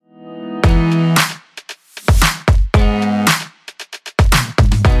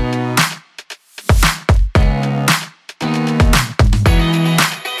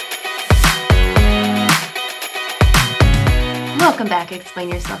back, Explain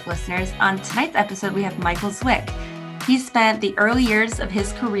Yourself listeners. On tonight's episode, we have Michael Zwick. He spent the early years of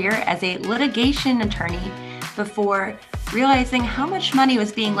his career as a litigation attorney before realizing how much money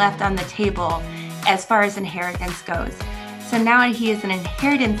was being left on the table as far as inheritance goes. So now he is an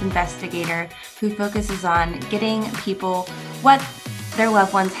inheritance investigator who focuses on getting people what their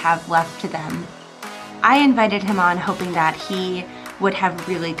loved ones have left to them. I invited him on hoping that he would have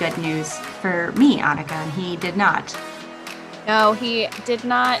really good news for me, Annika, and he did not. No, he did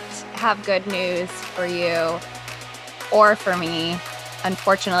not have good news for you or for me,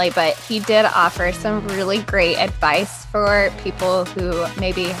 unfortunately, but he did offer some really great advice for people who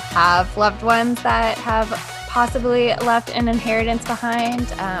maybe have loved ones that have possibly left an inheritance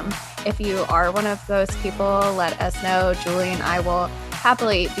behind. If you are one of those people, let us know. Julie and I will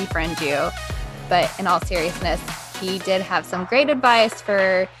happily befriend you. But in all seriousness, he did have some great advice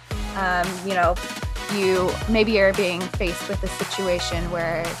for, you're being faced with a situation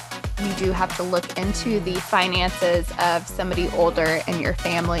where you do have to look into the finances of somebody older in your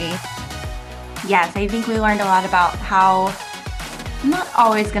family. Yes, I think we learned a lot about how, I'm not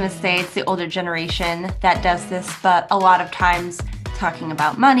always going to say it's the older generation that does this, but a lot of times talking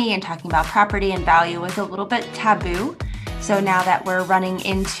about money and talking about property and value is a little bit taboo. So now that we're running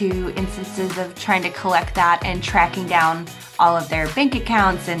into instances of trying to collect that and tracking down all of their bank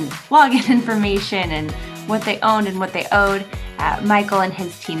accounts and login information and what they owned and what they owed, Michael and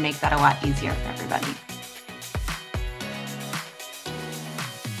his team make that a lot easier for everybody.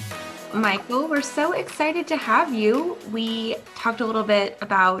 Michael, we're so excited to have you. We talked a little bit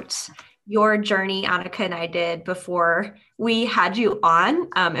about your journey, Annika and I did, before we had you on,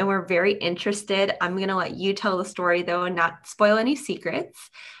 and we're very interested. I'm going to let you tell the story, though, and not spoil any secrets.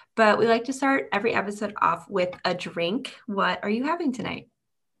 But we like to start every episode off with a drink. What are you having tonight?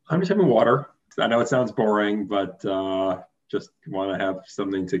 I'm just having water. I know it sounds boring, but just want to have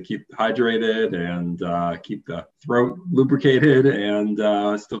something to keep hydrated and keep the throat lubricated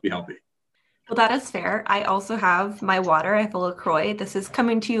and still be healthy. Well, that is fair. I also have my water. I have a LaCroix. This is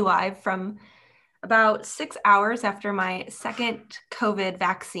coming to you live from about 6 hours after my second COVID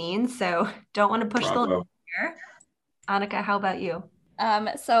vaccine. So don't want to push the limit here. Annika, how about you?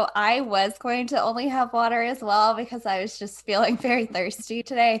 So I was going to only have water as well because I was just feeling very thirsty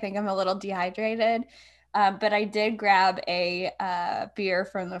today. I think I'm a little dehydrated. But I did grab a beer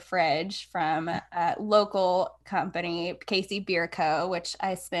from the fridge from a local company, Casey Beer Co., which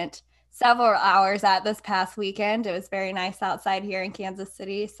I spent several hours at this past weekend. It was very nice outside here in Kansas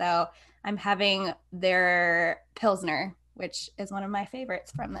City. So I'm having their Pilsner, which is one of my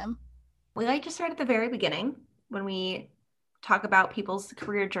favorites from them. We like to start at the very beginning when we talk about people's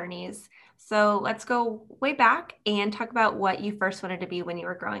career journeys. So let's go way back and talk about what you first wanted to be when you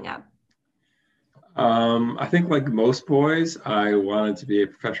were growing up. I think like most boys, I wanted to be a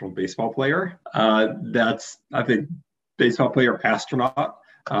professional baseball player. Baseball player, astronaut.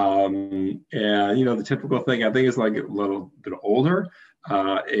 And the typical thing I think is like a little bit older.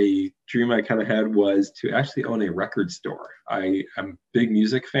 A dream I kind of had was to actually own a record store. I'm a big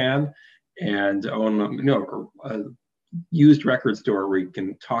music fan and own a used record store where you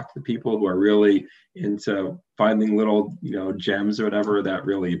can talk to the people who are really into finding little gems or whatever that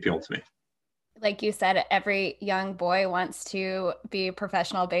really appeal to me. Like you said, every young boy wants to be a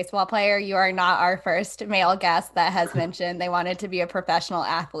professional baseball player. You are not our first male guest that has mentioned they wanted to be a professional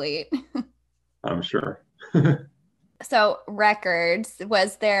athlete. I'm sure. So records,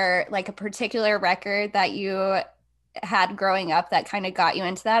 was there like a particular record that you had growing up that kind of got you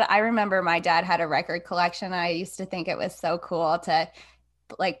into that? I remember my dad had a record collection. I used to think it was so cool to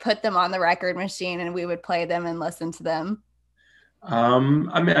like put them on the record machine and we would play them and listen to them.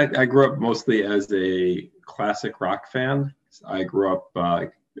 I grew up mostly as a classic rock fan. I grew up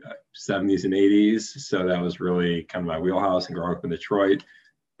 70s and 80s, so that was really kind of my wheelhouse. And growing up in Detroit,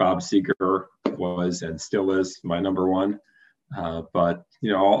 Bob Seger was and still is my number one. But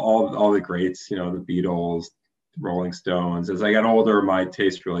all the greats, the Beatles, Rolling Stones. As I got older, my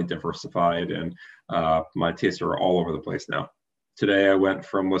taste really diversified, and my tastes are all over the place now. Today, I went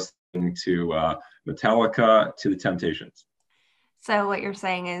from listening to Metallica to the Temptations. So what you're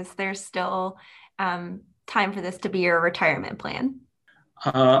saying is there's still time for this to be your retirement plan?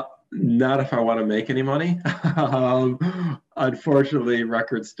 Not if I want to make any money. Unfortunately,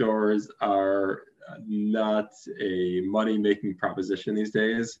 record stores are not a money-making proposition these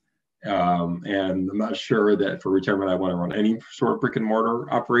days. And I'm not sure that for retirement, I want to run any sort of brick and mortar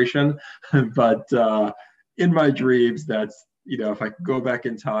operation. But in my dreams, that's, if I could go back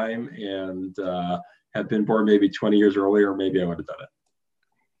in time and had been born maybe 20 years earlier, maybe I would have done it.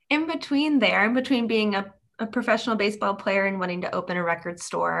 In between being a a professional baseball player and wanting to open a record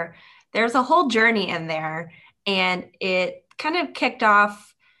store. There's a whole journey in there. And it kind of kicked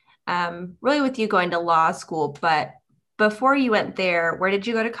off really with you going to law school. But before you went there, where did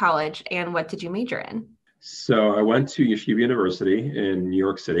you go to college and what did you major in? So I went to Yeshiva University in New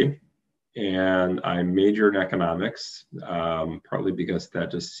York City, and I majored in economics, partly because that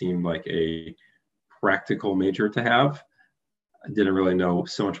just seemed like a practical major to have. I didn't really know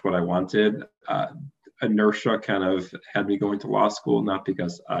so much what I wanted. Inertia kind of had me going to law school, not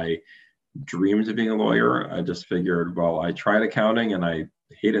because I dreamed of being a lawyer. I just figured, well, I tried accounting and I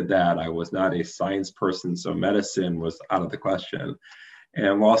hated that. I was not a science person, so medicine was out of the question.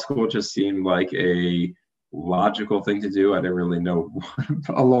 And law school just seemed like a logical thing to do. I didn't really know what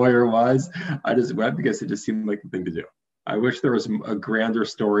a lawyer was. I just went because it just seemed like the thing to do. I wish there was a grander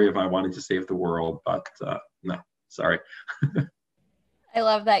story if I wanted to save the world, but no, sorry. I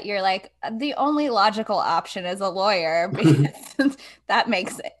love that you're like, the only logical option is a lawyer, because that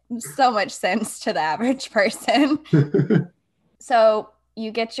makes so much sense to the average person. So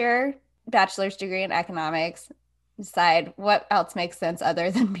you get your bachelor's degree in economics, decide what else makes sense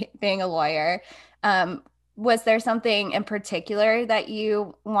other than being a lawyer. Was there something in particular that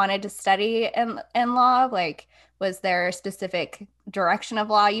you wanted to study in law? Like, was there a specific direction of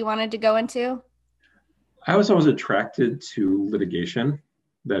law you wanted to go into? I was always attracted to litigation.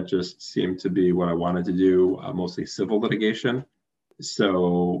 That just seemed to be what I wanted to do, mostly civil litigation.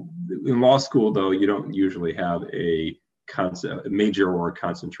 So in law school, though, you don't usually have a major or a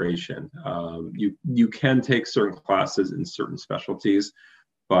concentration. You can take certain classes in certain specialties,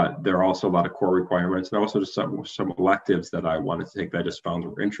 but there are also a lot of core requirements, and also just some electives that I wanted to take that I just found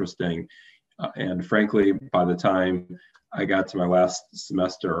were interesting. And frankly, by the time I got to my last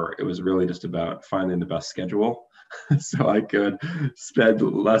semester, it was really just about finding the best schedule so I could spend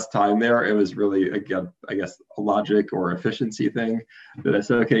less time there. It was really, again, I guess, a logic or efficiency thing that I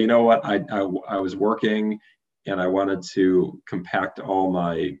said, okay, you know what? I was working and I wanted to compact all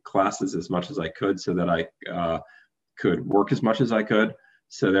my classes as much as I could so that I could work as much as I could.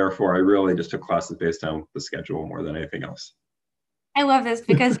 So therefore, I really just took classes based on the schedule more than anything else. I love this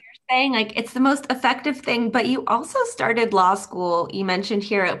because you're saying like it's the most effective thing, but you also started law school, you mentioned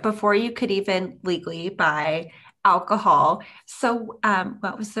here, before you could even legally buy alcohol. So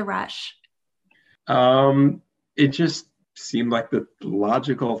what was the rush? It just seemed like the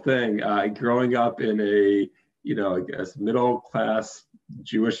logical thing. Growing up in a, I guess, middle class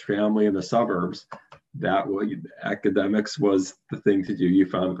Jewish family in the suburbs, academics was the thing to do. You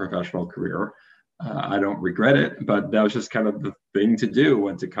found a professional career. I don't regret it, but that was just kind of the thing to do.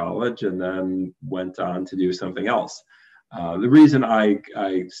 Went to college and then went on to do something else. The reason I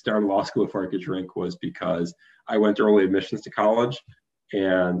started law school before I could drink was because I went early admissions to college,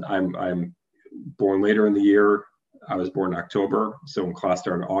 and I'm born later in the year. I was born in October, so when class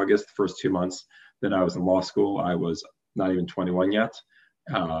started in August, the first 2 months that I was in law school, I was not even 21 yet,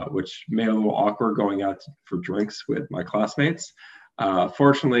 which made it a little awkward going out for drinks with my classmates.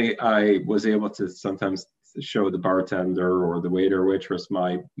 Fortunately, I was able to sometimes show the bartender or the waiter or waitress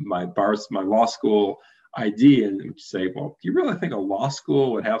my law school ID and say, well, do you really think a law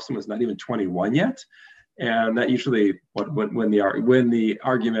school would have someone who's not even 21 yet? And that usually win the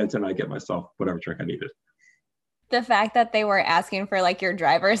argument, and I get myself whatever drink I needed. The fact that they were asking for like your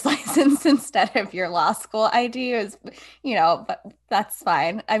driver's license instead of your law school ID is, but that's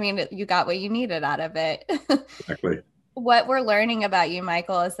fine. I mean, you got what you needed out of it. Exactly. What we're learning about you,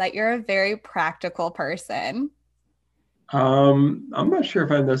 Michael, is that you're a very practical person. I'm not sure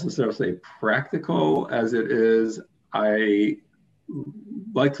if I necessarily say practical as it is. I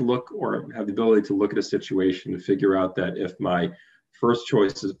like to look or have the ability to look at a situation and figure out that if my first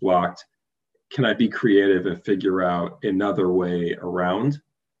choice is blocked, can I be creative and figure out another way around?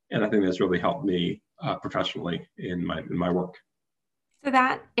 And I think that's really helped me professionally in my work. So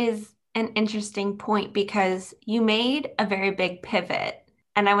that is an interesting point because you made a very big pivot.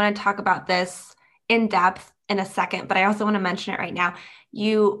 And I want to talk about this in depth in a second, but I also want to mention it right now.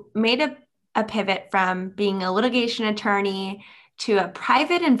 You made a pivot from being a litigation attorney to a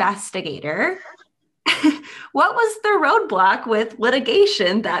private investigator. What was the roadblock with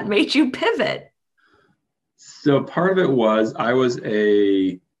litigation that made you pivot? So part of it was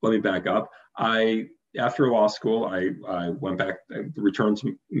let me back up. After law school, I went back, I returned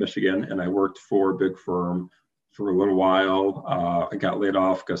to Michigan, and I worked for a big firm for a little while. I got laid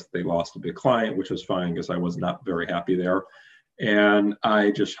off because they lost a big client, which was fine because I was not very happy there. And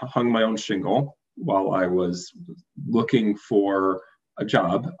I just hung my own shingle while I was looking for a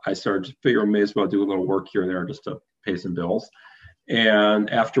job. I started to figure I may as well do a little work here and there just to pay some bills. And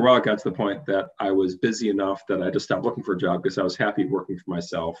after a while, it got to the point that I was busy enough that I just stopped looking for a job because I was happy working for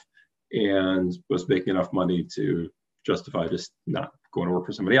myself and was making enough money to justify just not going to work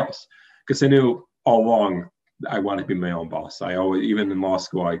for somebody else. Because I knew all along I wanted to be my own boss. I always, even in law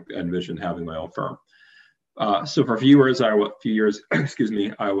school, I envisioned having my own firm. So for a few years, excuse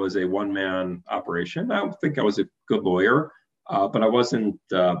me, I was a one-man operation. I think I was a good lawyer, but I wasn't,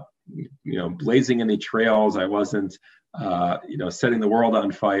 blazing any trails. I wasn't, setting the world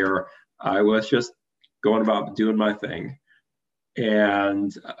on fire. I was just going about doing my thing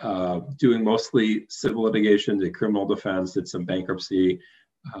and doing mostly civil litigation, did criminal defense, did some bankruptcy.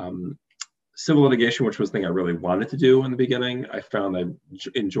 Civil litigation, which was the thing I really wanted to do in the beginning, I found I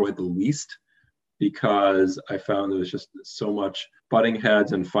enjoyed the least because I found there was just so much butting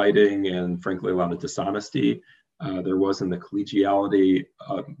heads and fighting and frankly, a lot of dishonesty. There wasn't the collegiality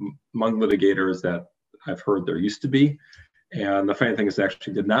among litigators that I've heard there used to be. And the funny thing is I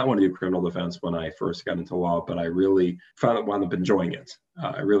actually did not want to do criminal defense when I first got into law, but I really wound up enjoying it.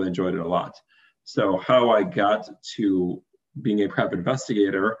 I really enjoyed it a lot. So how I got to being a private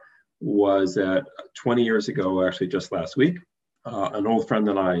investigator was that 20 years ago, actually just last week, an old friend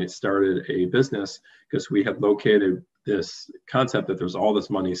and I started a business because we had located this concept that there's all this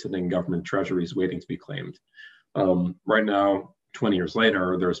money sitting in government treasuries waiting to be claimed. Right now, 20 years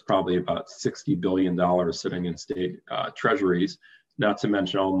later, there's probably about $60 billion sitting in state treasuries, not to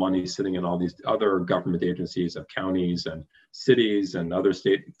mention all money sitting in all these other government agencies of counties and cities and other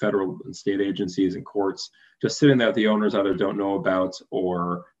federal and state agencies and courts, just sitting there that the owners either don't know about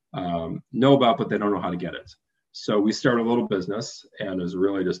or know about, but they don't know how to get it. So we started a little business, and it was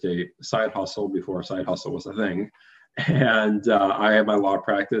really just a side hustle before a side hustle was a thing. And I had my law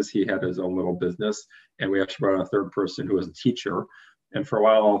practice. He had his own little business. And we actually brought on a third person who was a teacher. And for a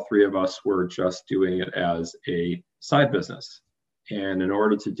while, all three of us were just doing it as a side business. And in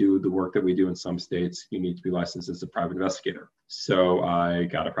order to do the work that we do in some states, you need to be licensed as a private investigator. So I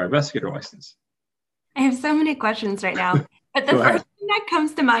got a private investigator license. I have so many questions right now. But the first thing that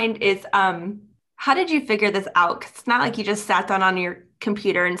comes to mind is, how did you figure this out? Because it's not like you just sat down on your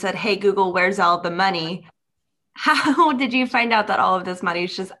computer and said, hey, Google, where's all the money? How did you find out that all of this money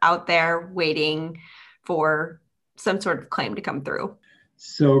is just out there waiting for some sort of claim to come through?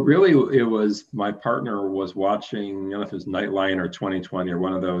 So really, it was my partner was watching, I don't know if it was Nightline or 2020 or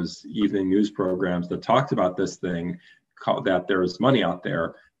one of those evening news programs that talked about this thing, called that there's money out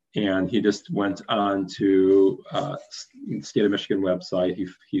there. And he just went on to State of Michigan website.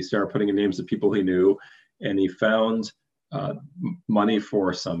 He started putting in names of people he knew, and he found money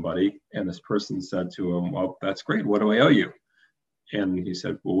for somebody. And this person said to him, well, that's great. What do I owe you? And he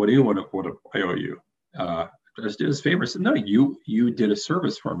said, well, what do you want? What do I owe you? I just did his favor. I said, no, you did a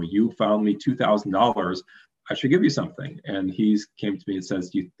service for me. You found me $2,000. I should give you something. And he came to me and says,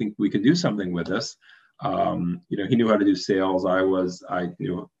 do you think we could do something with this? He knew how to do sales. I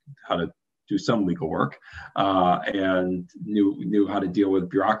knew how to do some legal work and knew how to deal with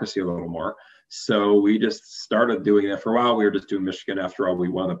bureaucracy a little more. So we just started doing that for a while. We were just doing Michigan. After all, we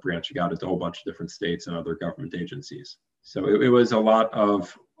wound up branching out into a whole bunch of different states and other government agencies. So it was a lot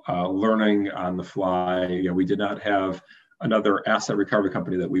of learning on the fly. We did not have another asset recovery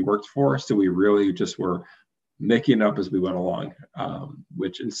company that we worked for. So we really just were making it up as we went along,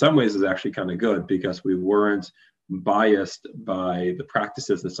 which in some ways is actually kind of good because we weren't biased by the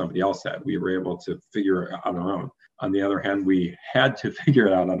practices that somebody else had. We were able to figure it out on our own. On the other hand, we had to figure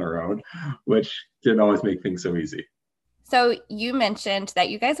it out on our own, which didn't always make things so easy. So you mentioned that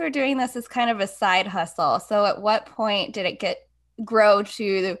you guys were doing this as kind of a side hustle. So at what point did it grow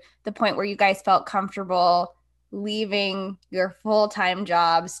to the point where you guys felt comfortable leaving your full-time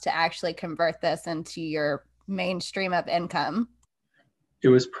jobs to actually convert this into your mainstream of income? It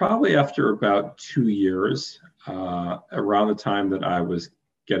was probably after about 2 years, around the time that I was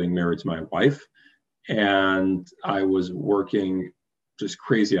getting married to my wife, and I was working just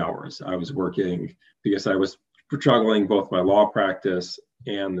crazy hours. I was working because I was juggling both my law practice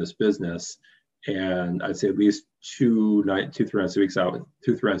and this business, and I'd say at least 2 3 nights a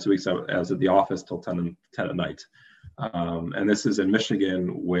week out as at the office till 10 at night. And this is in Michigan,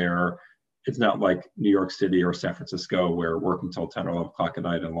 where it's not like New York City or San Francisco, where working till 10 or 11 o'clock at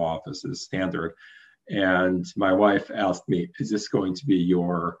night in law office is standard. And my wife asked me, is this going to be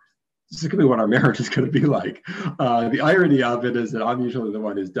what our marriage is going to be like? The irony of it is that I'm usually the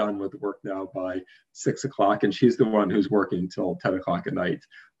one who's done with work now by 6 o'clock, and she's the one who's working till 10 o'clock at night.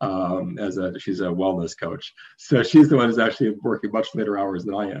 She's a wellness coach. So she's the one who's actually working much later hours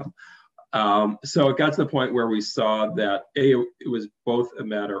than I am. So it got to the point where we saw that it was both a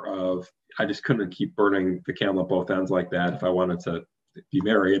matter of I just couldn't keep burning the candle at both ends like that if I wanted to be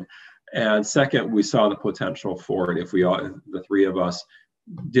married. And second, we saw the potential for it if we all, the three of us,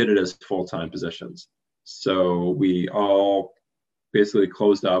 did it as full-time positions. So we all basically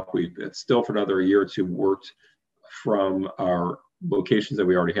closed up. We still for another year or two worked from our locations that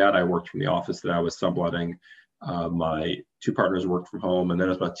we already had. I worked from the office that I was subletting. My two partners worked from home, and then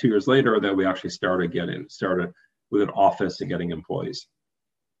it was about 2 years later that we actually started with an office and getting employees.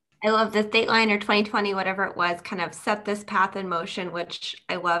 I love the Dateline or 2020, whatever it was, kind of set this path in motion, which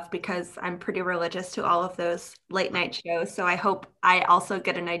I love because I'm pretty religious to all of those late night shows. So I hope I also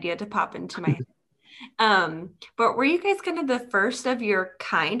get an idea to pop into my head. But were you guys kind of the first of your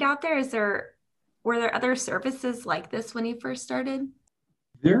kind out there? Were there other services like this when you first started?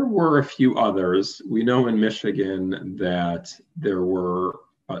 There were a few others. We know in Michigan that there were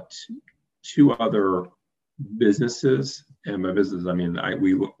two other businesses, and by business I mean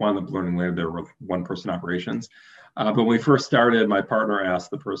we wound up learning later there were one-person operations. But when we first started, my partner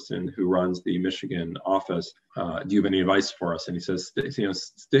asked the person who runs the Michigan office, "Do you have any advice for us?" And he says,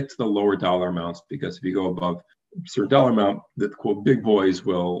 "Stick to the lower dollar amounts, because if you go above a certain dollar amount, the quote big boys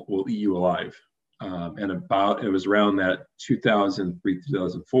will eat you alive." And it was around that 2003,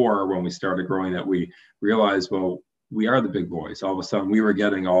 2004 when we started growing that we realized, well, we are the big boys. All of a sudden, we were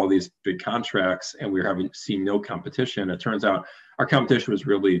getting all these big contracts, and we were seen no competition. It turns out our competition was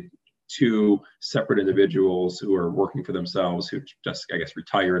really two separate individuals who are working for themselves, who just, I guess,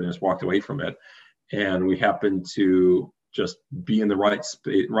 retired and just walked away from it. And we happened to just be in the right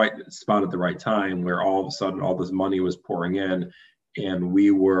spot at the right time, where all of a sudden all this money was pouring in, and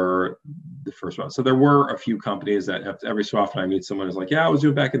we were the first one. So there were a few companies that every so often I meet someone who's like, "Yeah, I was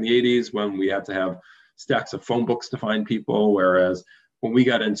doing back in the 80s when we had to have stacks of phone books to find people," whereas when we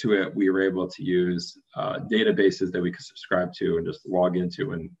got into it, we were able to use databases that we could subscribe to and just log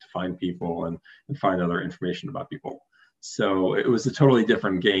into and to find people and find other information about people. So it was a totally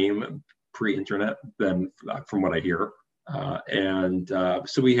different game pre-internet than from what I hear.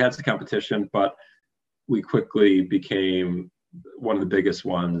 So we had some competition, but we quickly became one of the biggest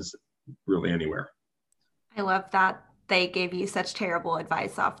ones really anywhere. I love that they gave you such terrible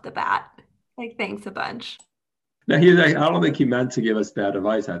advice off the bat. Like, thanks a bunch. No, I don't think he meant to give us bad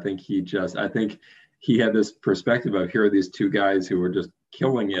advice. I think he had this perspective of, here are these two guys who were just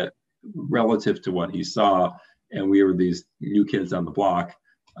killing it relative to what he saw, and we were these new kids on the block,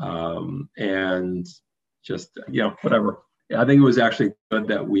 and just, whatever. I think it was actually good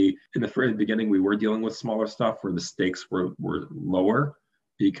that in the very beginning, we were dealing with smaller stuff where the stakes were lower,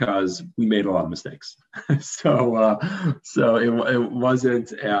 because we made a lot of mistakes. So it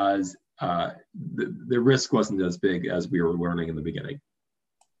wasn't as the risk wasn't as big as we were learning in the beginning.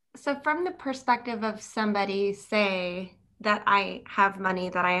 So from the perspective of somebody, say that I have money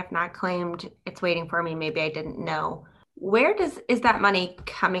that I have not claimed, it's waiting for me, maybe I didn't know, where is that money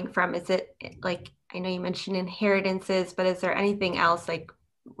coming from? Is it like, I know you mentioned inheritances, but is there anything else like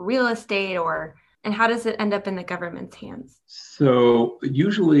real estate, and how does it end up in the government's hands? So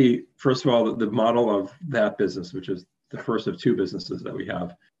usually, first of all, the model of that business, which is the first of two businesses that we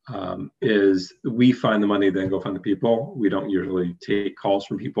have, is we find the money, then go find the people. We don't usually take calls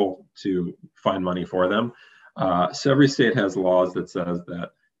from people to find money for them. So every state has laws that says that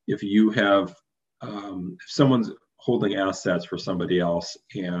if you have, if someone's holding assets for somebody else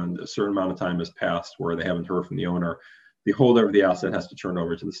and a certain amount of time has passed where they haven't heard from the owner, the holder of the asset has to turn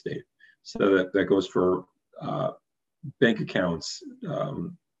over to the state. So that goes for bank accounts,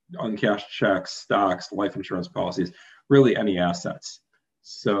 uncashed checks, stocks, life insurance policies, really any assets.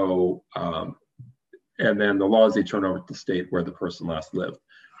 So, and then the laws, they turn over to the state where the person last lived.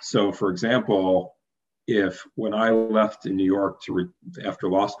 So for example, when I left in New York after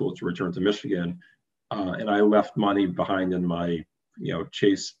law school to return to Michigan, and I left money behind in my,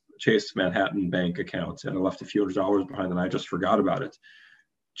 Chase Manhattan Bank account, and I left a few $100s behind and I just forgot about it,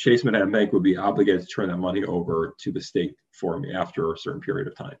 Chase Manhattan Bank would be obligated to turn that money over to the state for me after a certain period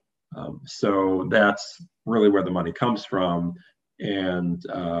of time. So that's really where the money comes from. And,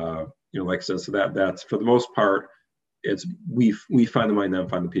 like I said, so that's for the most part, it's we find the money and then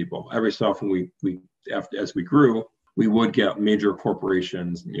find the people. Every so often as we grew, we would get major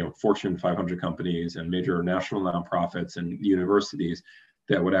corporations, Fortune 500 companies and major national nonprofits and universities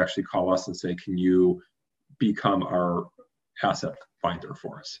that would actually call us and say, "Can you become our asset finder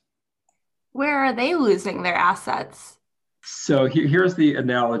for us?" Where are they losing their assets? So here's the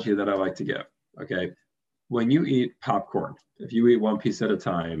analogy that I like to give. Okay. When you eat popcorn, if you eat one piece at a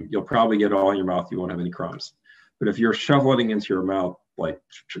time, you'll probably get it all in your mouth. You won't have any crumbs. But if you're shoveling into your mouth, like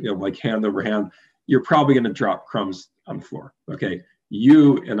hand over hand, you're probably going to drop crumbs on the floor. Okay.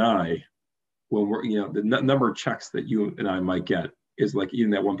 You and I, when we're, the number of checks that you and I might get is like eating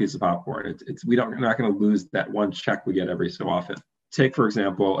that one piece of popcorn. We're not going to lose that one check we get every so often. Take, for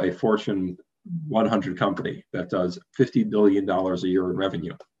example, a Fortune 100 company that does $50 billion a year in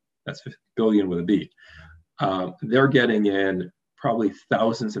revenue. That's billion with a B. They're getting in probably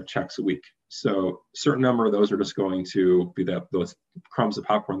thousands of checks a week. So a certain number of those are just going to be those crumbs of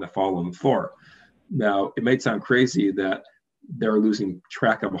popcorn that fall on the floor. Now, it may sound crazy that they're losing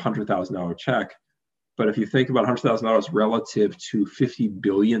track of a $100,000 check, but if you think about $100,000 relative to $50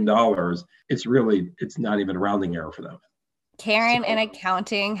 billion, it's not even a rounding error for them. Karen in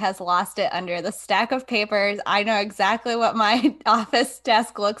accounting has lost it under the stack of papers. I know exactly what my office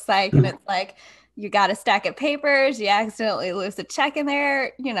desk looks like. And it's like, you got a stack of papers, you accidentally lose a check in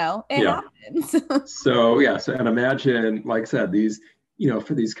there, it happens. So and imagine, like I said, these,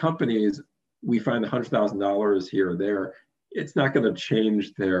 for these companies, we find $100,000 here or there. It's not going to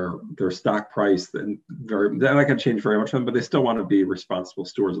change their stock price. They're not going to change very much for them, but they still want to be responsible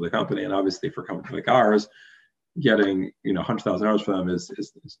stewards of the company. And obviously for a company like ours, getting $100,000 for them is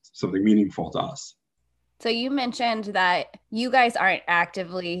something meaningful to us. So you mentioned that you guys aren't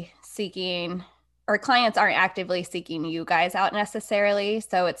actively seeking, or clients aren't actively seeking you guys out necessarily.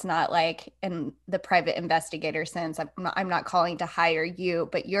 So it's not like in the private investigator sense, I'm not calling to hire you,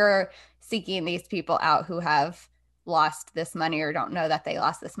 but you're seeking these people out who have lost this money or don't know that they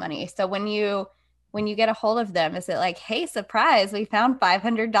lost this money. So when you get a hold of them, is it like, hey, surprise, we found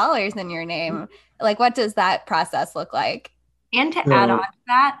 $500 in your name? Like, what does that process look like? And to add on to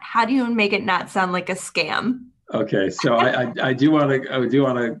that, how do you make it not sound like a scam? Okay, so I do want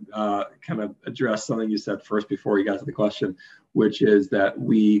to kind of address something you said first before you got to the question, which is that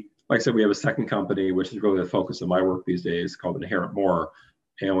like I said, we have a second company, which is really the focus of my work these days, called Inherit More.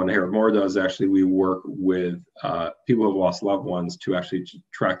 And what Inherit More does, actually, we work with people who have lost loved ones to actually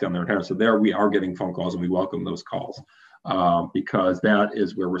track down their inheritance. So there we are getting phone calls, and we welcome those calls because that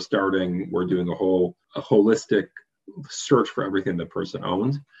is where we're starting. We're doing a holistic search for everything the person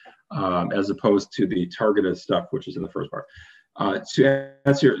owns, as opposed to the targeted stuff, which is in the first part.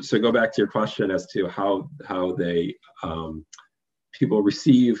 So go back to your question as to how they people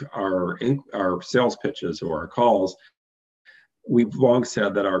receive our sales pitches or our calls. We've long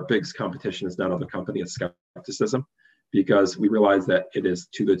said that our biggest competition is not other company, it's skepticism, because we realize that it is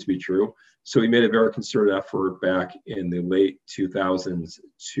too good to be true. So we made a very concerted effort back in the late 2000s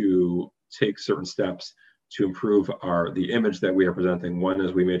to take certain steps to improve the image that we are presenting. One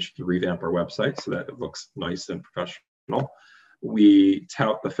is we made sure to revamp our website so that it looks nice and professional. We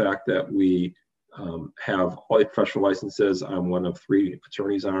tout the fact that we have all the professional licenses. I'm one of 3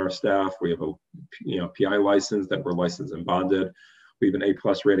 attorneys on our staff. We have a PI license that we're licensed and bonded. We have an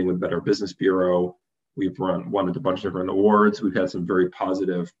A+ rating with Better Business Bureau. We've won a bunch of different awards. We've had some very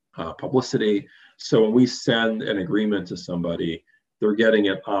positive publicity. So when we send an agreement to somebody, they're getting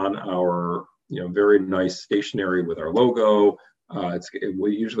it on our very nice stationery with our logo. It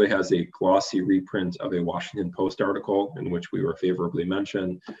usually has a glossy reprint of a Washington Post article in which we were favorably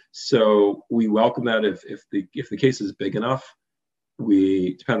mentioned. So we welcome that if the case is big enough,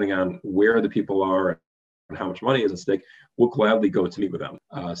 depending on where the people are and how much money is at stake, we'll gladly go to meet with them.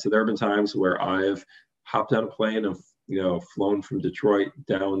 So there have been times where I've hopped on a plane and flown from Detroit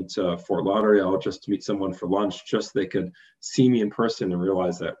down to Fort Lauderdale just to meet someone for lunch, just so they could see me in person and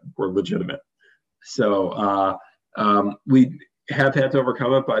realize that we're legitimate. So we have had to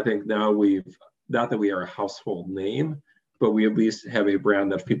overcome it, but I think now not that we are a household name, but we at least have a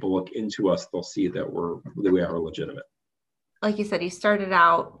brand that if people look into us, they'll see that we are legitimate. Like you said, you started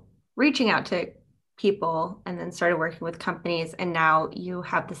out reaching out to people and then started working with companies, and now you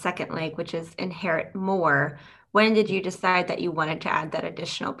have the second leg, which is Inherit More. When did you decide that you wanted to add that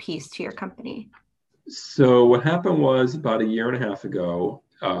additional piece to your company? So what happened was about 1.5 years ago,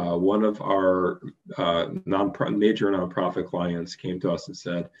 one of our major nonprofit clients came to us and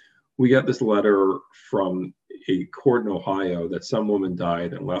said, we got this letter from a court in Ohio that some woman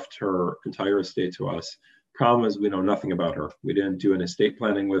died and left her entire estate to us. Problem is, we know nothing about her. We didn't do an estate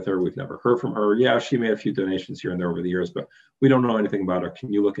planning with her. We've never heard from her. Yeah, she made a few donations here and there over the years, but we don't know anything about her.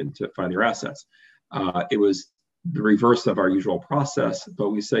 Can you look into find your assets? It was the reverse of our usual process, but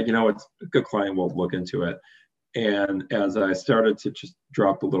we said, it's a good client, we'll look into it. And as I started to just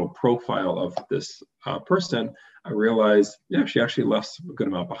drop a little profile of this person, I realized, she actually left a good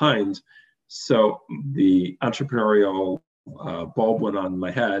amount behind. So the entrepreneurial bulb went on in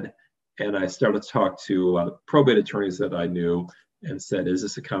my head, and I started to talk to a lot of probate attorneys that I knew and said, is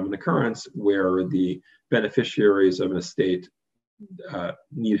this a common occurrence where the beneficiaries of an estate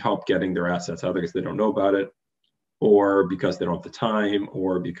need help getting their assets either because they don't know about it, or because they don't have the time,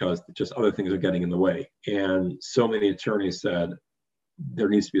 or because just other things are getting in the way. And so many attorneys said there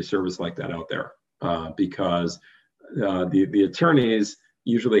needs to be a service like that out there, because the attorneys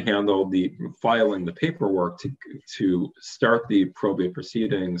usually handle the filing the paperwork to start the probate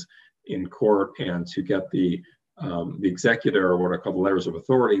proceedings in court and to get the executor, or what are called the letters of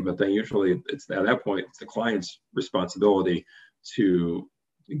authority. But then usually it's at that point, it's the client's responsibility to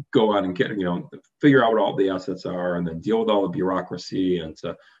go out and get, figure out what all the assets are, and then deal with all the bureaucracy and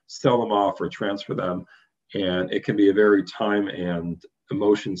to sell them off or transfer them. And it can be a very time and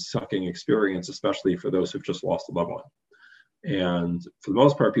emotion sucking experience, especially for those who've just lost a loved one. And for the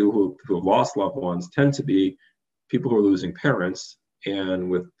most part, people who have lost loved ones tend to be people who are losing parents. And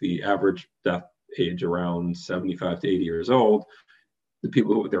with the average death age around 75 to 80 years old, the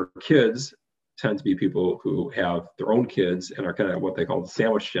people who with their kids tend to be people who have their own kids and are kind of what they call the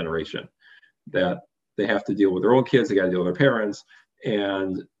sandwich generation, that they have to deal with their own kids, they got to deal with their parents,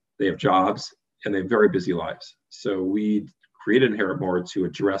 and they have jobs and they have very busy lives. So we created Inherit More to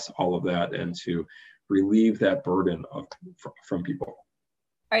address all of that and to relieve that burden from people.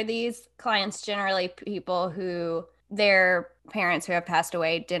 Are these clients generally people who their parents who have passed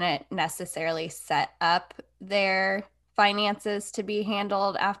away didn't necessarily set up their finances to be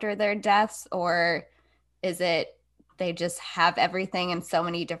handled after their deaths, or is it they just have everything in so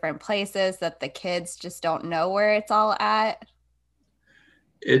many different places that the kids just don't know where it's all at?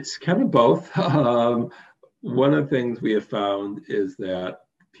 It's kind of both. One of the things we have found is that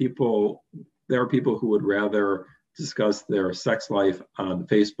there are people who would rather discuss their sex life on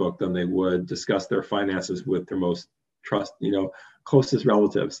Facebook than they would discuss their finances with their most closest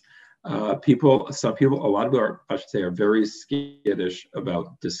relatives. Some people, a lot of them are very skittish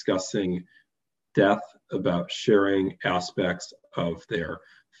about discussing death, about sharing aspects of their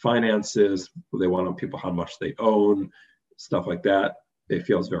finances. They want to know people how much they own, stuff like that. They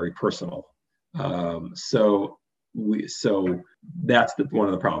feel it's very personal. So that's one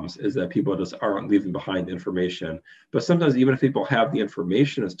of the problems, is that people just aren't leaving behind information. But sometimes even if people have the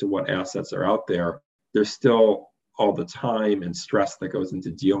information as to what assets are out there, there's still all the time and stress that goes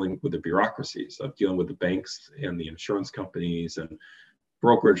into dealing with the bureaucracies of dealing with the banks and the insurance companies and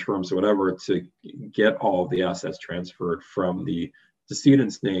brokerage firms or whatever to get all of the assets transferred from the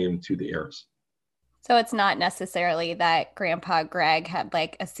decedent's name to the heirs. So it's not necessarily that Grandpa Greg had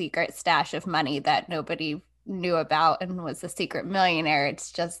like a secret stash of money that nobody knew about and was a secret millionaire.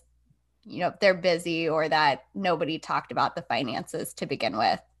 It's just, they're busy, or that nobody talked about the finances to begin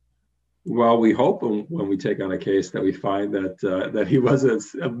with. Well, we hope when we take on a case that we find that he wasn't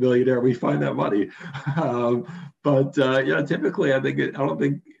a millionaire, we find that money. But typically, I don't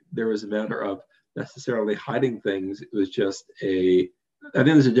think there was a matter of necessarily hiding things. It was just I think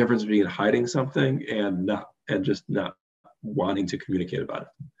there's a difference between hiding something and just not wanting to communicate about it.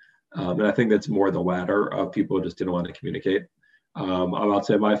 And I think that's more the latter of people who just didn't want to communicate. I'll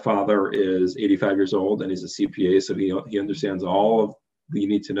say my father is 85 years old and he's a CPA, so he understands all of you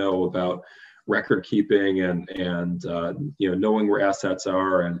need to know about record keeping and knowing where assets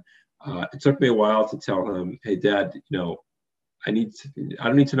are. And it took me a while to tell him, hey, Dad, I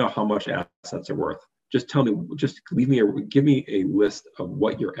don't need to know how much assets are worth. Just tell me, give me a list of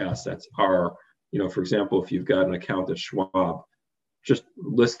what your assets are. For example, if you've got an account at Schwab, just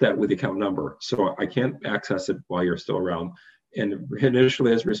list that with the account number so I can't access it while you're still around. And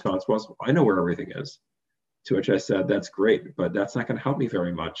initially his response was, I know where everything is. To which I said, that's great, but that's not going to help me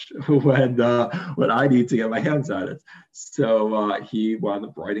very much when I need to get my hands on it. So he wound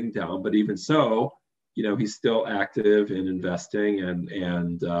up writing down, but even so, he's still active in investing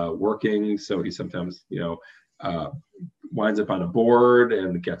and working. So he sometimes, winds up on a board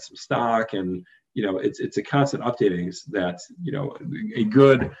and gets some stock. And, it's a constant updating that, a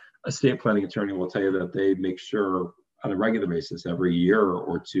good estate planning attorney will tell you that they make sure on a regular basis every year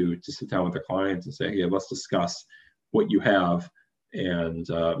or two to sit down with their clients and say, hey, let's discuss what you have and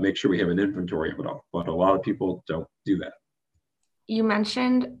make sure we have an inventory of it all. But a lot of people don't do that. You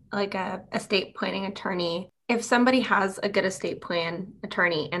mentioned like a estate planning attorney. If somebody has a good estate plan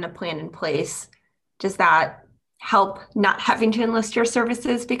attorney and a plan in place, does that help not having to enlist your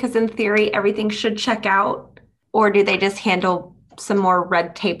services? Because in theory, everything should check out. Or do they just handle some more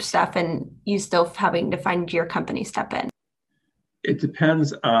red tape stuff and you still having to find your company step in? It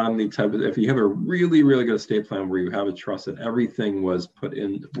depends on the type of, if you have a really, really good estate plan where you have a trust and everything was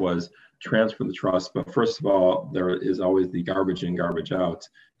transferred the trust. But first of all, there is always the garbage in, garbage out,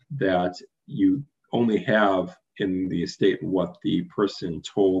 that you only have in the estate what the person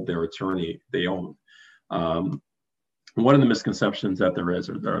told their attorney they owned. One of the misconceptions that there is,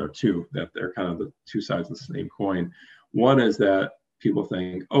 or there are two, that they're kind of the two sides of the same coin. One is that people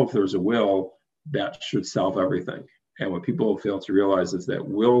think, oh, if there's a will, that should solve everything. And what people fail to realize is that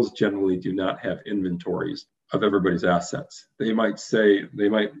wills generally do not have inventories of everybody's assets. They might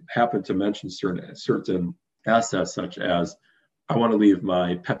happen to mention certain assets, such as, I want to leave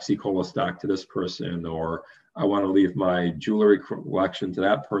my Pepsi Cola stock to this person, or I want to leave my jewelry collection to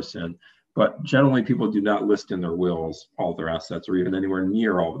that person. But generally, people do not list in their wills all their assets, or even anywhere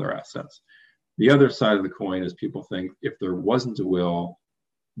near all of their assets. The other side of the coin is people think if there wasn't a will,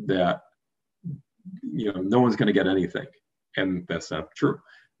 that no one's going to get anything, and that's not true.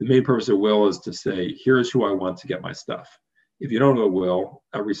 The main purpose of a will is to say, here's who I want to get my stuff. If you don't have a will,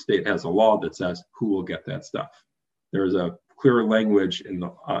 every state has a law that says who will get that stuff. There's a clear language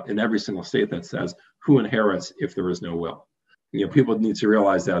in every single state that says who inherits if there is no will. People need to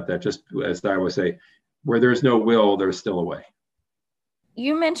realize that just as I always say, where there's no will, there's still a way.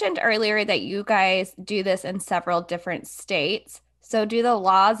 You mentioned earlier that you guys do this in several different states. So do the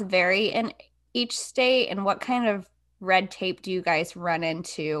laws vary in each state, and what kind of red tape do you guys run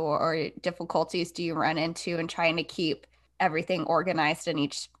into, or difficulties do you run into in trying to keep everything organized in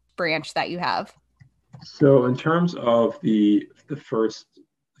each branch that you have? So in terms of the first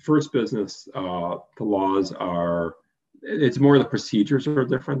business, the laws are, it's more the procedures are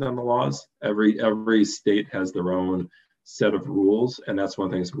different than the laws. Every state has their own set of rules, and that's one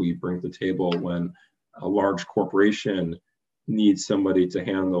of the things we bring to the table when a large corporation needs somebody to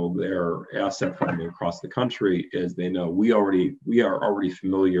handle their asset funding across the country. Is they know we are already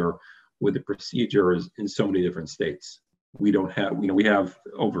familiar with the procedures in so many different states. We don't have, we have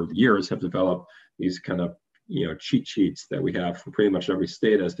over the years have developed these kind of cheat sheets that we have for pretty much every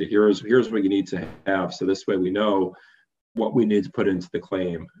state as to here's what you need to have. So this way we know what we need to put into the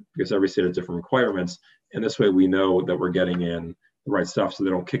claim, because every state has different requirements. And this way we know that we're getting in the right stuff, so they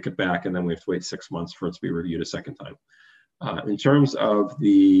don't kick it back and then we have to wait 6 months for it to be reviewed a second time. In terms of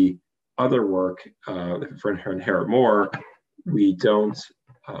the other work for Inherit More, we don't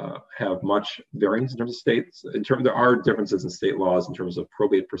have much variance in terms of states. There are differences in state laws in terms of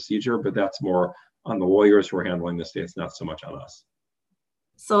probate procedure, but that's more on the lawyers who are handling the states, not so much on us.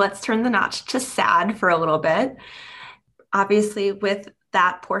 So let's turn the notch to sad for a little bit. Obviously, with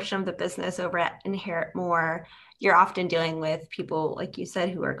that portion of the business over at Inherit More, you're often dealing with people, like you said,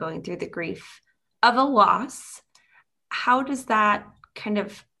 who are going through the grief of a loss. How does that kind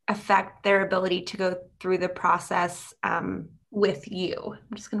of affect their ability to go through the process with you?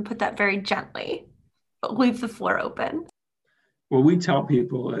 I'm just going to put that very gently, but leave the floor open. What we tell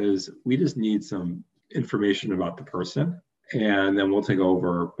people is we just need some information about the person, and then we'll take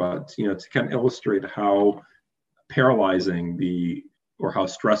over. But to kind of illustrate how paralyzing or how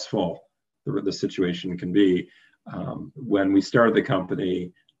stressful the situation can be. When we started the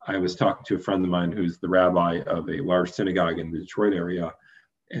company, I was talking to a friend of mine who's the rabbi of a large synagogue in the Detroit area,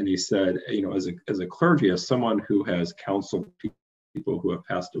 and he said, as a clergy, as someone who has counseled people who have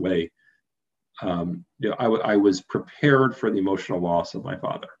passed away, I was prepared for the emotional loss of my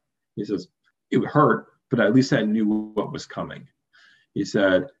father. He says, it hurt, but at least I knew what was coming. He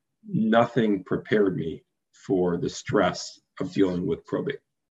said, nothing prepared me for the stress of dealing with probate.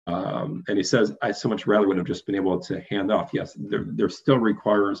 And he says, I so much rather would have just been able to hand off. Yes, there still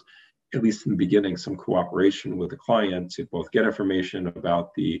requires, at least in the beginning, some cooperation with the client to both get information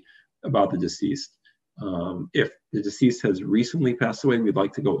about the deceased. If the deceased has recently passed away, we'd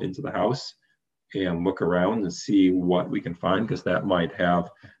like to go into the house and look around and see what we can find, because there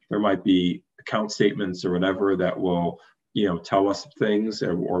might be account statements or whatever that will tell us things,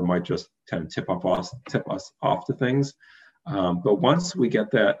 or might just kind of tip us off to things. But once we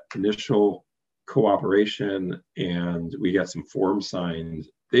get that initial cooperation and we get some forms signed,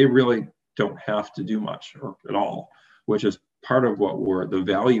 they really don't have to do much or at all, which is part of the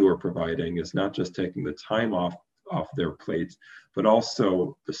value we're providing, is not just taking the time off their plates, but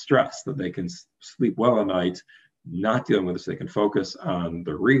also the stress, that they can sleep well at night, not dealing with this. They can focus on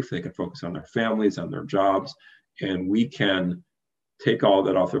their grief, they can focus on their families, on their jobs, and we can take all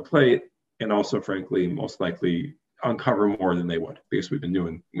that off their plate, and also, frankly, most likely uncover more than they would, because we've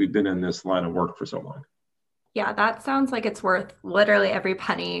been in this line of work for so long. Yeah, that sounds like it's worth literally every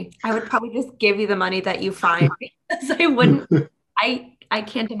penny. I would probably just give you the money that you find, because I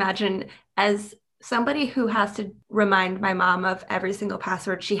can't imagine, as somebody who has to remind my mom of every single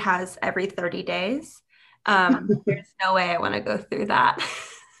password she has every 30 days. There's no way I want to go through that.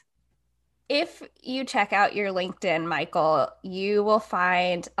 If you check out your LinkedIn, Michael, you will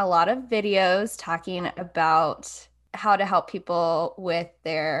find a lot of videos talking about how to help people with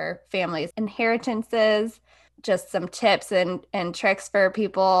their family's inheritances, just some tips and tricks for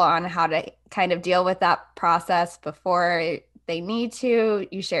people on how to kind of deal with that process before they need to.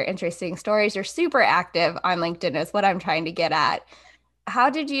 You share interesting stories. You're super active on LinkedIn is what I'm trying to get at. How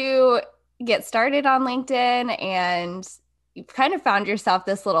did you get started on LinkedIn, and you've kind of found yourself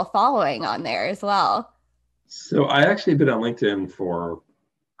this little following on there as well? So I actually been on LinkedIn for,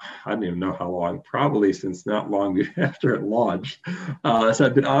 I don't even know how long, probably since not long after it launched. So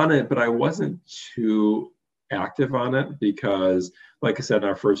I've been on it, but I wasn't too active on it because, like I said, in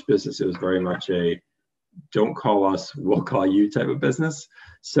our first business, it was very much a don't call us, we'll call you type of business.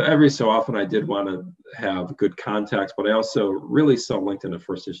 So every so often I did want to have good contacts, but I also really saw LinkedIn at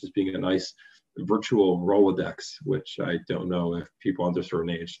first as just being a nice virtual Rolodex, which I don't know if people under a certain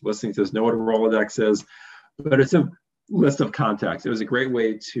age listening to this know what a Rolodex is, but it's a list of contacts. It was a great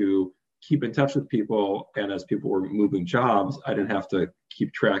way to keep in touch with people. And as people were moving jobs, I didn't have to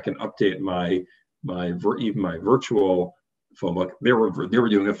keep track and update even my virtual phone book. They were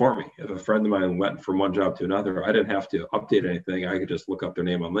doing it for me. If a friend of mine went from one job to another, I didn't have to update anything. I could just look up their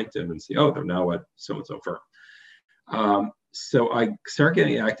name on LinkedIn and see, oh, they're now at so-and-so firm. So I started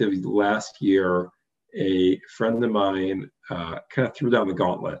getting active last year. A friend of mine kind of threw down the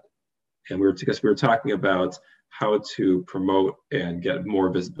gauntlet, and we were talking about how to promote and get more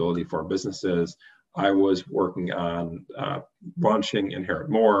visibility for our businesses. I was working on launching Inherit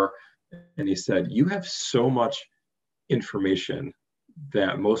More, and he said, "You have so much information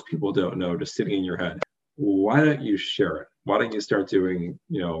that most people don't know just sitting in your head. Why don't you share it? Why don't you start doing,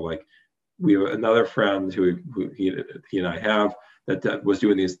 like we have another friend who he and I have that was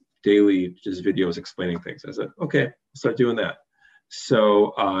doing these daily just videos explaining things." I said, okay, start doing that.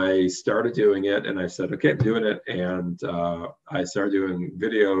 So I started doing it, and I said, okay, I'm doing it. And I started doing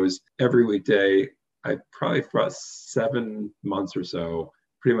videos every weekday. I probably for about 7 months or so,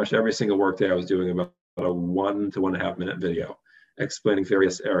 pretty much every single workday I was doing about a 1 to 1.5 minute video explaining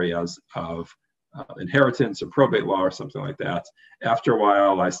various areas of inheritance or probate law or something like that. After a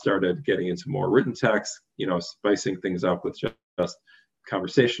while, I started getting into more written text, spicing things up with just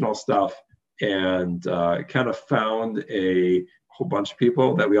conversational stuff, and kind of found a whole bunch of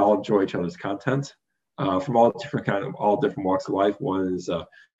people that we all enjoy each other's content from all different walks of life. One is a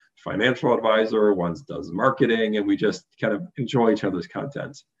financial advisor, one does marketing, and we just kind of enjoy each other's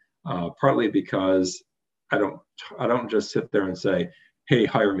content. Partly because I don't just sit there and say, hey,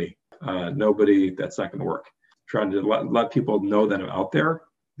 hire me. That's not going to work. Trying to let people know that I'm out there,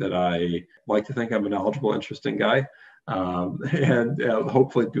 that I like to think I'm a knowledgeable, interesting guy. And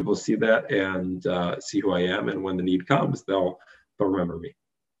hopefully people see that and see who I am. And when the need comes, they'll remember me.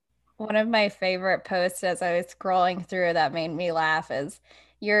 One of my favorite posts as I was scrolling through that made me laugh is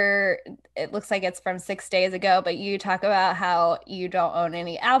it looks like it's from 6 days ago, but you talk about how you don't own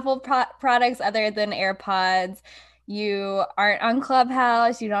any Apple products other than AirPods. You aren't on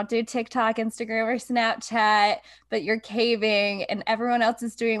Clubhouse. You don't do TikTok, Instagram, or Snapchat, but you're caving and everyone else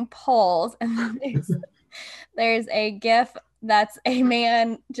is doing polls. And then there's a GIF that's a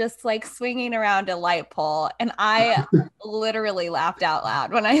man just like swinging around a light pole. And I literally laughed out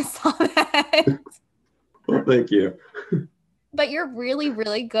loud when I saw that. Well, thank you. But you're really,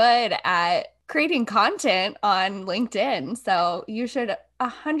 really good at creating content on LinkedIn. So you should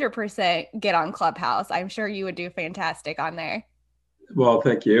 100% get on Clubhouse. I'm sure you would do fantastic on there. Well,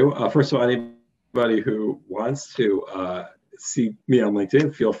 thank you. First of all, anybody who wants to see me on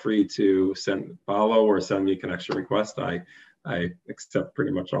LinkedIn, feel free to follow or send me a connection request. I accept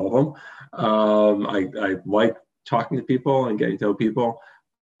pretty much all of them. I like talking to people and getting to know people.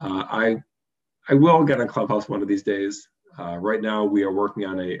 I will get on Clubhouse one of these days. Right now, we are working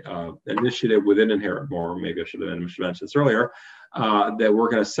on an initiative within Inherit More. Maybe I should have mentioned this earlier. That we're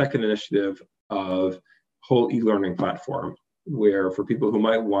going to second initiative of whole e-learning platform, where for people who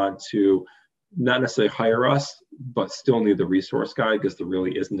might want to not necessarily hire us, but still need the resource guide because there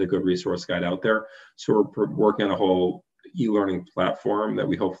really isn't a good resource guide out there. So we're working on a whole e-learning platform that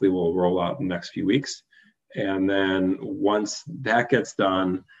we hopefully will roll out in the next few weeks. And then once that gets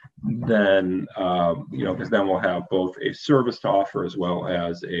done, then because then we'll have both a service to offer as well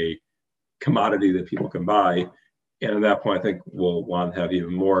as a commodity that people can buy. And at that point, I think we'll want to have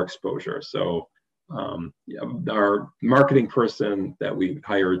even more exposure. So our marketing person that we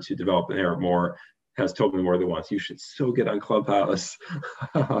hired to develop Inherit More has told me more than once, you should so get on Clubhouse.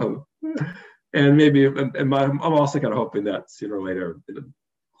 And maybe, I'm also kind of hoping that sooner or later,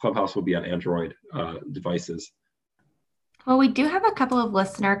 Clubhouse will be on Android devices. Well, we do have a couple of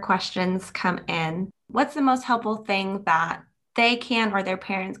listener questions come in. What's the most helpful thing that they can or their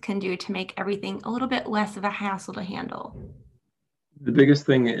parents can do to make everything a little bit less of a hassle to handle? The biggest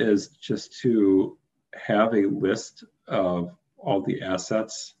thing is just to have a list of all the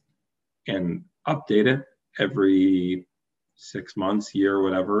assets and update it every 6 months, year,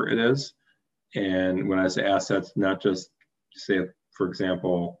 whatever it is. And when I say assets, not just say, for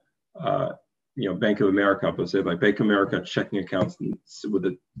example, Bank of America, but say like Bank of America checking accounts with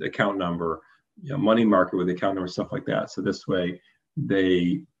the account number, money market with the account number, stuff like that. So this way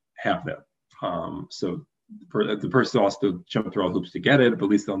they have that. So for the person also to jump through all hoops to get it, but at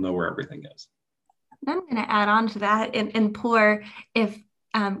least they'll know where everything is. I'm going to add on to that and implore if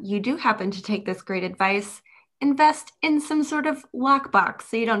you do happen to take this great advice, invest in some sort of lockbox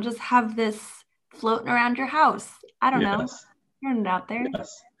so you don't just have this floating around your house. I don't know. Turn it out there.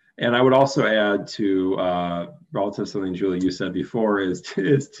 Yes. And I would also add to relative to something, Julie, you said before, is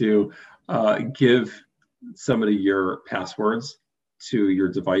to give somebody your passwords to your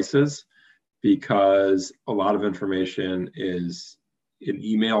devices, because a lot of information is in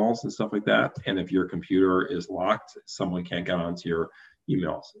emails and stuff like that. And if your computer is locked, someone can't get onto your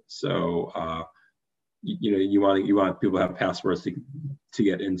emails. So you want people to have passwords to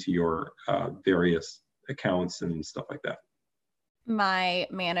get into your various accounts and stuff like that. My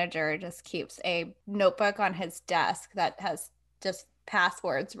manager just keeps a notebook on his desk that has just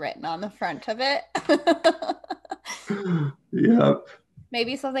passwords written on the front of it. Yep.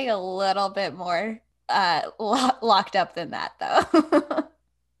 Maybe something a little bit more locked up than that, though.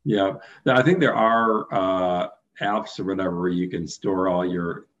 Yeah. Now, I think there are apps or whatever where you can store all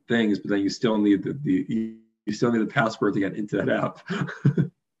your things, but then you still need the password to get into that app.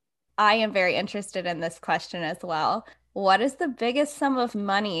 I am very interested in this question as well. What is the biggest sum of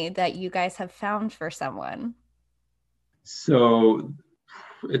money that you guys have found for someone? So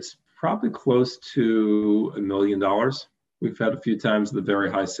it's probably close to $1 million. We've had a few times the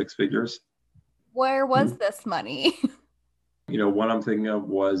very high six figures. Where was this money? One I'm thinking of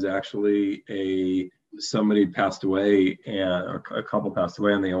was actually somebody passed away, and a couple passed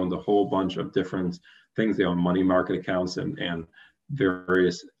away, and they owned a whole bunch of different things. They own money market accounts and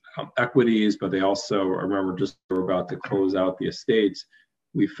various equities, but they also, I remember just they were about to close out the estates.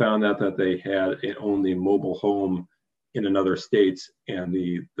 We found out that they had owned a mobile home in another state, and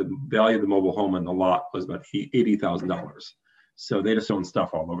the value of the mobile home and the lot was about $80,000. So they just own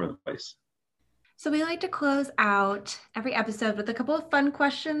stuff all over the place. So we like to close out every episode with a couple of fun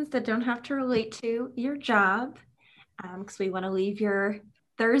questions that don't have to relate to your job, because we want to leave your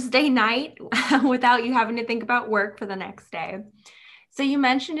Thursday night without you having to think about work for the next day. So you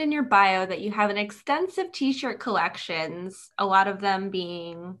mentioned in your bio that you have an extensive t-shirt collections, a lot of them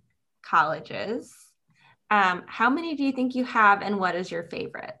being colleges. How many do you think you have, and what is your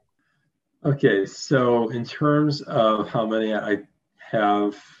favorite? Okay, so in terms of how many I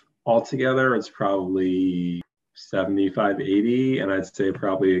have altogether, it's probably 75, 80, and I'd say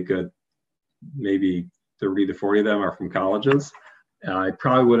probably a good maybe 30 to 40 of them are from colleges. I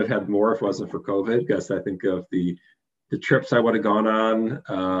probably would have had more if it wasn't for COVID, because I think of the trips I would have gone on.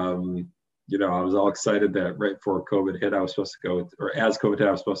 I was all excited that right before COVID hit, I was supposed to go, or as COVID hit,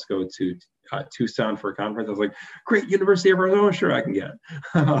 I was supposed to go to Tucson for a conference. I was like, great, University of Arizona, sure, I can get.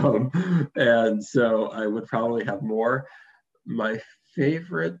 And so I would probably have more. My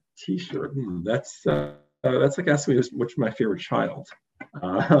favorite t-shirt, that's like asking me which my favorite child.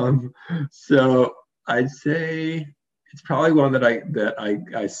 So I'd say it's probably one that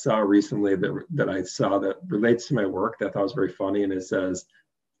I saw recently that I saw that relates to my work that I thought was very funny, and it says,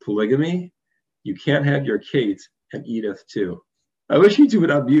 polygamy, you can't have your Kate and Edith too. I wish you do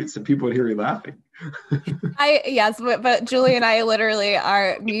it on mute so people would hear me laughing. Yes, but Julie and I literally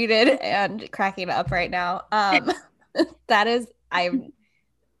are muted and cracking up right now.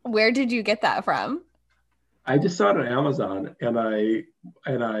 Where did you get that from? I just saw it on Amazon, and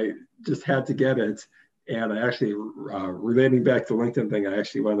I just had to get it. And I actually, relating back to the LinkedIn thing, I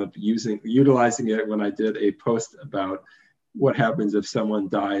actually wound up utilizing it when I did a post about what happens if someone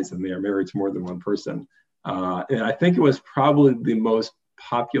dies and they are married to more than one person. And I think it was probably the most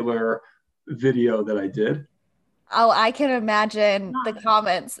popular video that I did. Oh, I can imagine the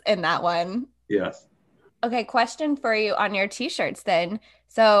comments in that one. Yes. Okay, question for you on your t-shirts then.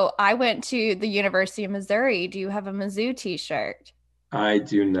 So I went to the University of Missouri. Do you have a Mizzou t-shirt? I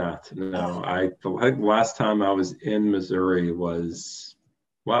do not. No, I think last time I was in Missouri was,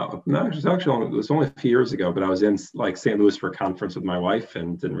 wow, no, it was only a few years ago, but I was in like St. Louis for a conference with my wife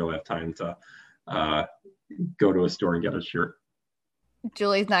and didn't really have time to go to a store and get a shirt.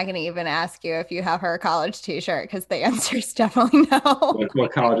 Julie's not going to even ask you if you have her college t-shirt because the answer is definitely no.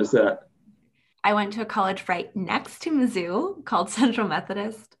 What college is that? I went to a college right next to Mizzou called Central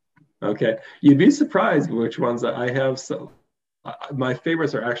Methodist. Okay. You'd be surprised which ones I have. So my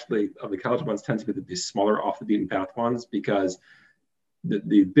favorites are actually, of the college ones, tend to be the smaller off the beaten path ones, because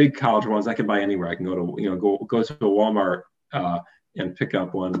the big college ones I can buy anywhere. I can go to, go to a Walmart and pick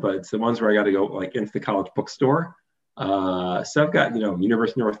up one, but it's the ones where I got to go like into the college bookstore. So I've got,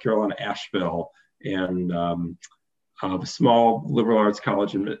 University of North Carolina, Asheville, and a small liberal arts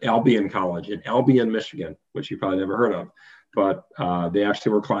college in Albion College in Albion, Michigan, which you probably never heard of, but they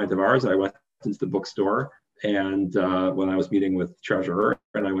actually were a client of ours. I went into the bookstore, and when I was meeting with the treasurer,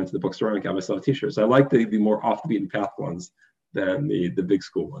 and I went to the bookstore and got myself t-shirts. I like the more off the beaten path ones than the big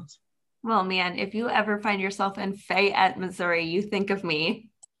school ones. Well, man, if you ever find yourself in Fayette, Missouri, you think of me.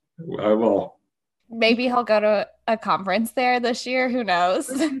 I will. Maybe he'll go to a conference there this year. Who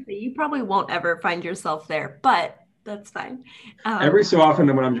knows? You probably won't ever find yourself there, but that's fine. Every so often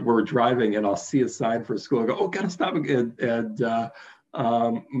when we're driving and I'll see a sign for school, I go, oh, gotta stop again. And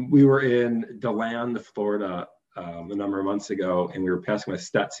we were in DeLand, Florida, a number of months ago, and we were passing by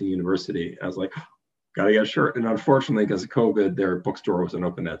Stetson University. I was like, gotta get a shirt. And unfortunately, because of COVID, their bookstore wasn't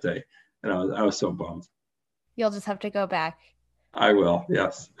open that day. And I was so bummed. You'll just have to go back. I will,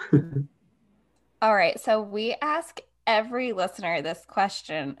 yes. All right. So we ask every listener this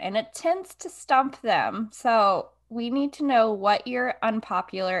question, and it tends to stump them. So we need to know what your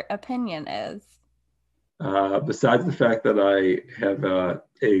unpopular opinion is. Besides the fact that I have a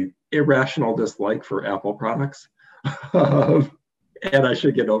irrational dislike for Apple products, and I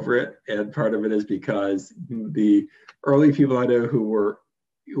should get over it. And part of it is because the early people I know who were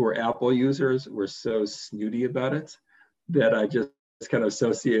Apple users were so snooty about it that I just kind of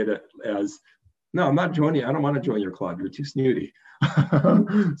associate it as, no, I'm not joining. I don't want to join your club. You're too snooty.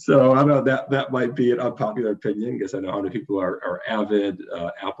 So I know that might be an unpopular opinion, because I know how many people are avid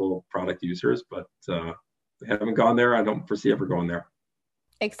Apple product users, but I haven't gone there. I don't foresee ever going there.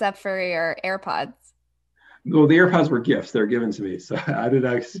 Except for your AirPods. Well, the AirPods were gifts. They're given to me. So I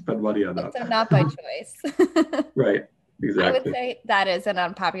didn't actually spend money on that. So not by choice. Right. Exactly. I would say that is an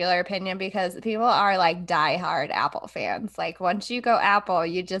unpopular opinion, because people are like diehard Apple fans. Like once you go Apple,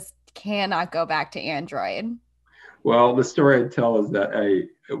 you just cannot go back to Android. Well, the story I tell is that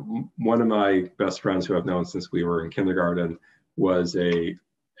one of my best friends who I've known since we were in kindergarten was a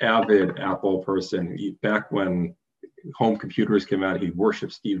avid Apple person. Back when home computers came out, he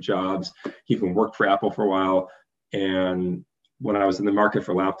worshiped Steve Jobs. He even worked for Apple for a while. And when I was in the market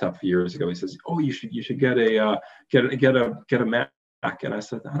for a laptop a few years ago, he says, "Oh, you should get a Mac." And I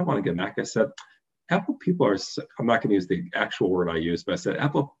said, "I don't want to get a Mac." I said, "Apple people are." I'm not going to use the actual word I used, but I said,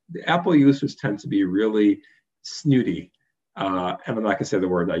 the Apple users tend to be really snooty, and I'm not going to say the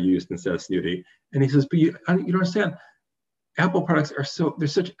word I used instead of snooty. And he says, "But you don't understand. Apple products they're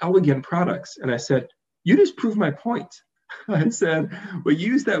such elegant products." And I said, "You just proved my point." I said, "Well,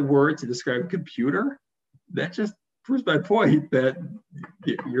 you use that word to describe a computer. That just proves my point that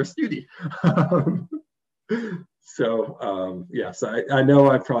you're snooty." So yes, I know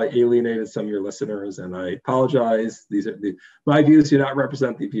I've probably alienated some of your listeners, and I apologize. My views do not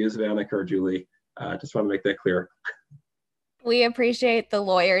represent the views of Annika or Julie. Just want to make that clear. We appreciate the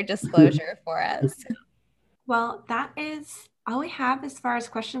lawyer disclosure for us. Well, that is all we have as far as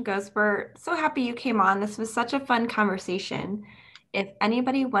question goes. We're so happy you came on. This was such a fun conversation. If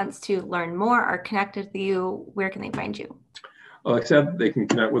anybody wants to learn more or connect with you, where can they find you? Well, like I said, they can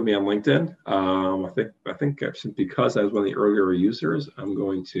connect with me on LinkedIn. I think because I was one of the earlier users, I'm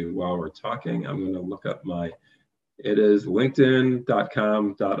going to, while we're talking, I'm going to look up it is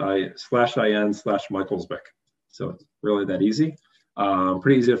linkedin.com/in/Michael Zwick. So it's really that easy.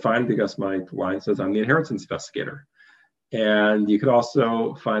 Pretty easy to find because my line says I'm the inheritance investigator. And you could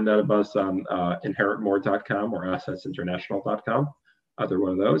also find out about us on inheritmore.com or assetsinternational.com, either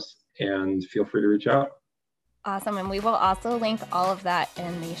one of those, and feel free to reach out. Awesome. And we will also link all of that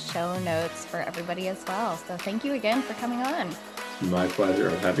in the show notes for everybody as well. So thank you again for coming on. My pleasure.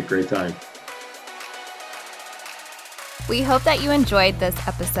 I've had a great time. We hope that you enjoyed this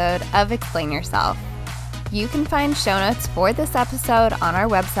episode of Explain Yourself. You can find show notes for this episode on our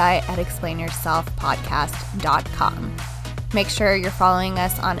website at explainyourselfpodcast.com. Make sure you're following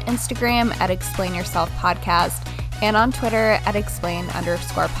us on Instagram at Explain Yourself Podcast and on Twitter at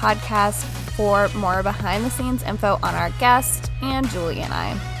explain_podcast for more behind the scenes info on our guest and Julie and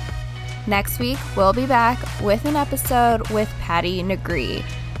I. Next week, we'll be back with an episode with Patty Negree.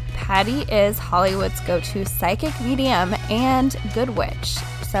 Patty is Hollywood's go-to psychic medium and good witch,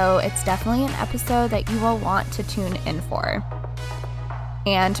 so it's definitely an episode that you will want to tune in for.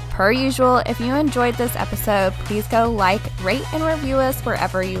 And per usual, if you enjoyed this episode, please go like, rate, and review us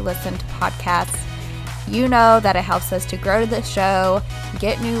wherever you listen to podcasts. You know that it helps us to grow the show,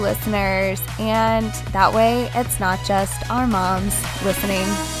 get new listeners, and that way it's not just our moms listening.